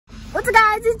What's up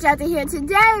guys, it's Jazzy here.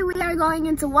 Today we are going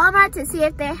into Walmart to see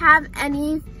if they have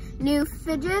any new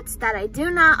fidgets that I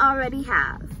do not already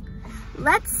have.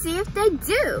 Let's see if they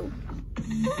do.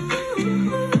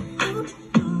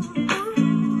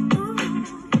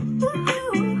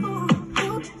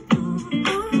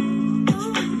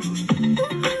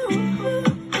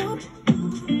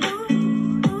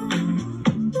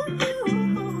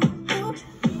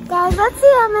 Guys, let's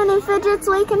see how many fidgets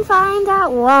we can find at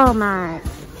Walmart.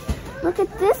 Look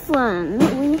at this one.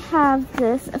 We have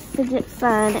this fidget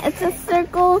fun. It's a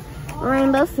circle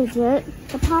rainbow fidget.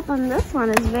 The pop on this one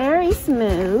is very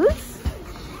smooth.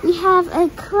 We have a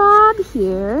crab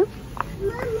here.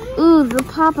 Ooh, the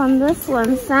pop on this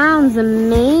one sounds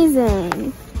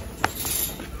amazing.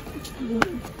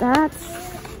 That's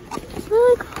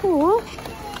really cool.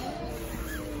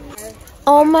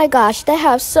 Oh my gosh, they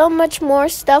have so much more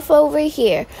stuff over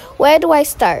here. Where do I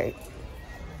start?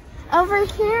 Over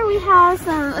here we have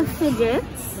some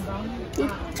fidgets.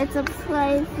 It's a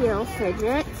playfield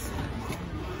fidget.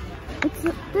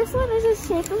 This one is the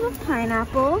shape of a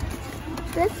pineapple.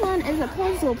 This one is a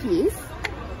puzzle piece.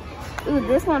 Ooh,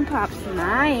 this one pops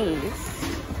nice.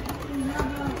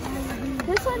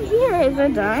 This one here is a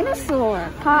dinosaur.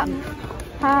 Pop,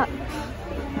 pop,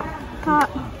 pop.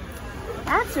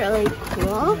 That's really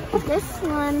cool. This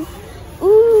one,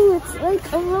 ooh, it's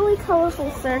like a really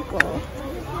colorful circle.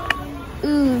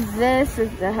 Ooh, this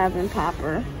is the heaven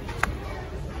popper.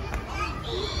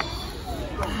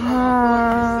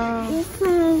 This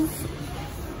is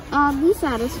oddly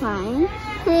satisfying.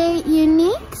 Create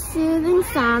unique, soothing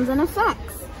sounds and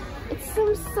effects. It's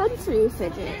some sensory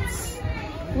fidgets.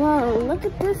 Whoa, look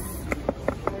at this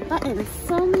button.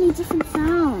 So many different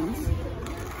sounds.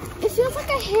 It feels like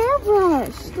a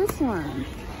hairbrush, this one.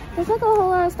 There's like a whole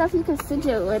lot of stuff you can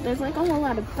fidget with. There's like a whole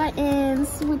lot of buttons,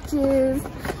 switches,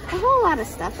 a whole lot of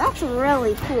stuff. That's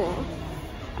really cool.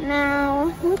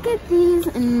 Now, look at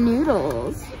these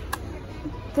noodles.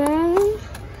 They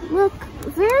look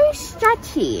very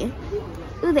stretchy.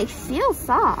 Ooh, they feel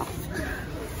soft.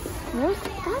 That's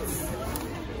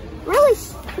really,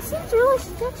 it seems really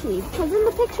stretchy because in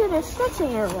the picture they're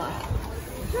stretching it a lot.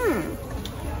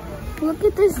 Look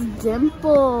at this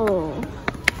dimple.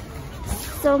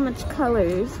 So much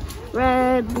colors.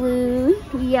 Red, blue,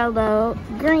 yellow,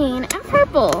 green, and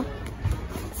purple.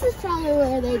 This is probably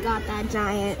where they got that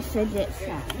giant fidget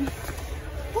from.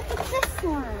 Look at this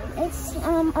one. It's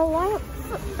a white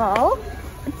football.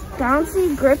 It's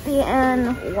bouncy, grippy,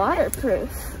 and waterproof.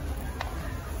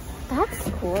 That's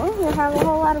cool. We have a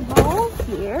whole lot of balls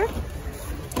here.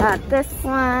 Got this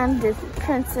one, Disney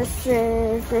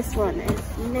princesses. This one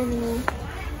is Minnie.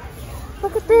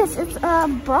 Look at this. It's a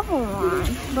bubble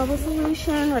wand. Bubble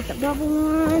solution with the bubble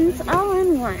wands all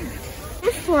in one.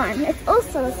 This one, it's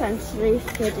also a sensory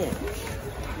fidget.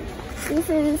 This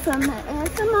is some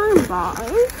ASMR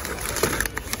bars.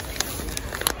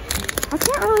 I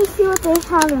can't really see what they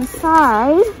have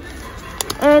inside.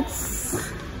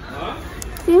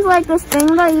 Seems like this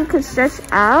thing that you could stretch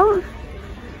out.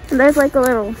 And there's like a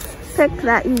little pick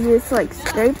that you use to like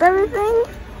scrape everything.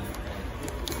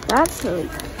 That's really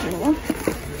cool.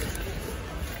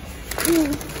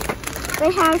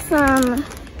 They have some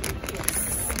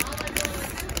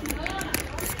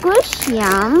Squish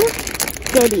Yum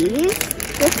goodies.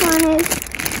 This one is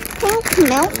pink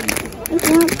milk. I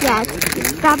think, yeah, it's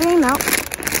strawberry milk.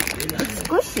 It's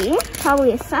squishy,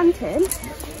 probably scented.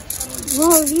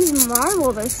 Whoa, these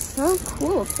marbles are so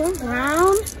cool, so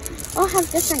round. All have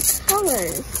different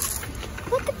colors.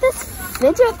 Look at this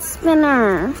fidget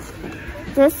spinner.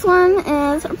 This one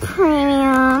is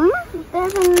premium.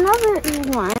 There's another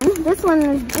one. This one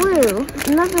is blue.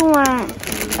 Another one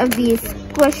of these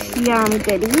Squish Yum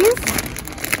goodies.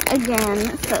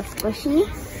 Again, so squishy.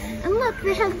 And look,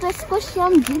 they have the Squish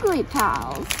Yum Jiggly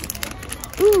Pals.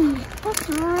 Ooh, that's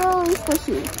really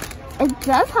squishy. It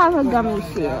does have a gummy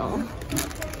feel.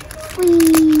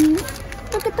 Please.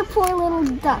 Look at the poor little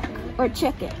duck or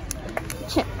chicken.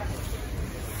 Chick.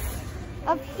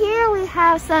 Up here we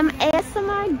have some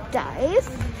ASMR dice.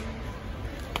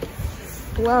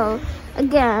 Whoa.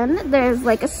 Again, there's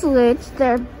like a switch,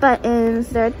 there are buttons,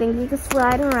 there are things you can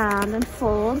slide around and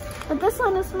fold. But this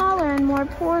one is smaller and more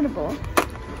portable.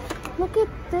 Look at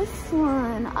this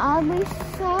one. Oddly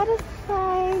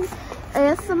satisfying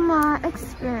ASMR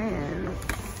experience.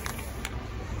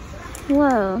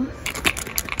 Whoa.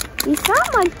 These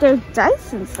sound like they're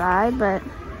dice inside, but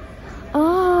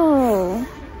oh,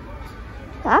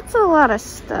 that's a lot of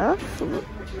stuff.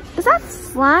 Is that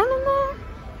slime in there?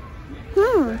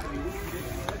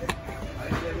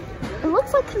 It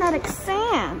looks like kinetic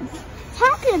sand.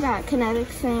 Talking about kinetic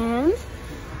sand,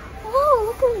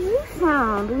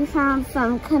 found? We found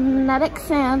some kinetic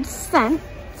sand scents.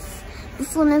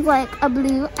 This one is like a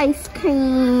blue ice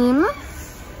cream.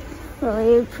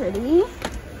 Really pretty.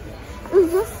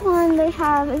 This one they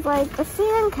have is like a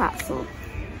sand castle.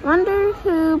 Wonder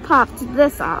who popped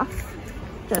this off.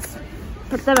 Just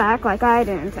put them back like I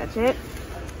didn't touch it.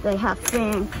 They have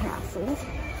sand castles.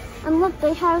 And look,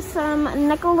 they have some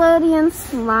Nickelodeon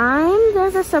slime.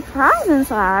 There's a surprise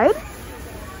inside.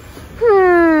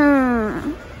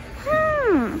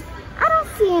 I don't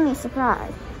see any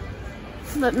surprise.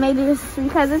 But maybe it's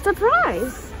because it's a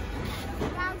prize.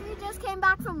 Guys, we just came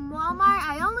back from Walmart.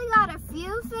 I only got a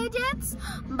few fidgets,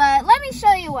 but let me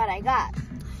show you what I got.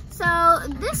 So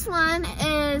this one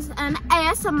is an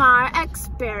ASMR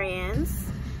experience.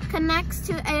 Connects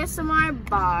to ASMR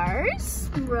bars.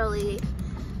 Really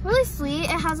sweet.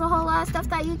 It has a whole lot of stuff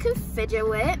that you can fidget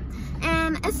with.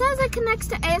 And it says it connects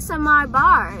to ASMR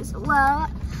bars. Well,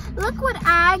 look what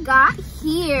I got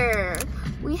here.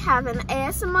 We have an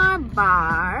ASMR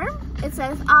bar. It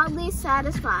says oddly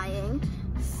satisfying,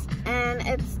 and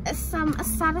it's some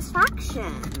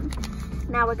satisfaction.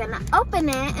 Now we're gonna open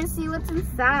it and see what's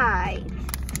inside.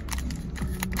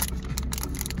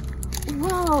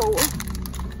 Whoa.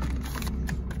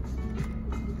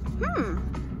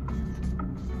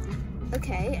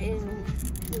 Okay, and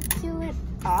we peel it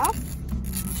off.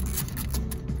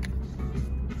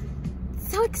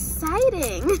 So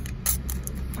exciting.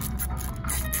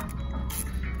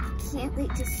 Can't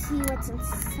wait to see what's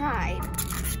inside.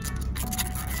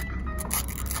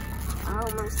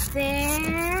 Almost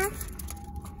there.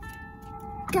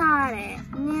 Got it.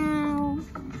 Now,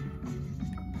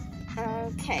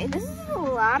 okay, this is a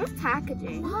lot of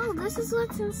packaging. Oh, this is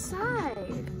what's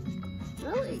inside.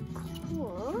 Really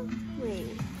cool.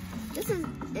 Wait, this is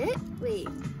it? Wait,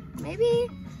 maybe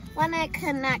when it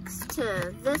connects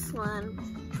to this one,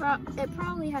 it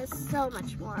probably has so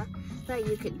much more that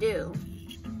you could do.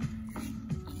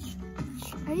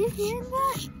 Are you hearing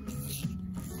that?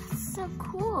 That's so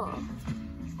cool.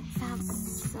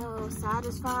 Sounds so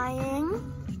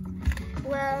satisfying.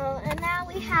 Well, and now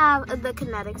we have the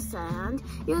kinetic sand.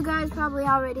 You guys probably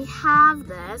already have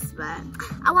this, but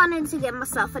I wanted to get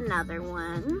myself another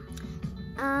one.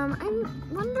 I'm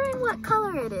wondering what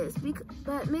color it is,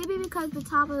 but maybe because the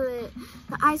top of it,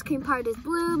 the ice cream part is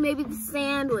blue, maybe the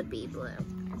sand would be blue.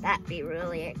 That'd be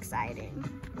really exciting.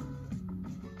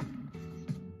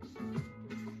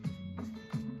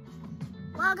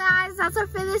 Well guys, that's it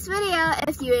for this video.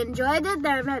 If you enjoyed it,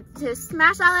 then remember to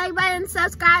smash that like button,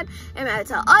 subscribe, and remember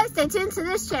to always stay tuned to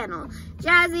this channel.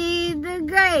 Jazzy the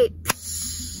Great.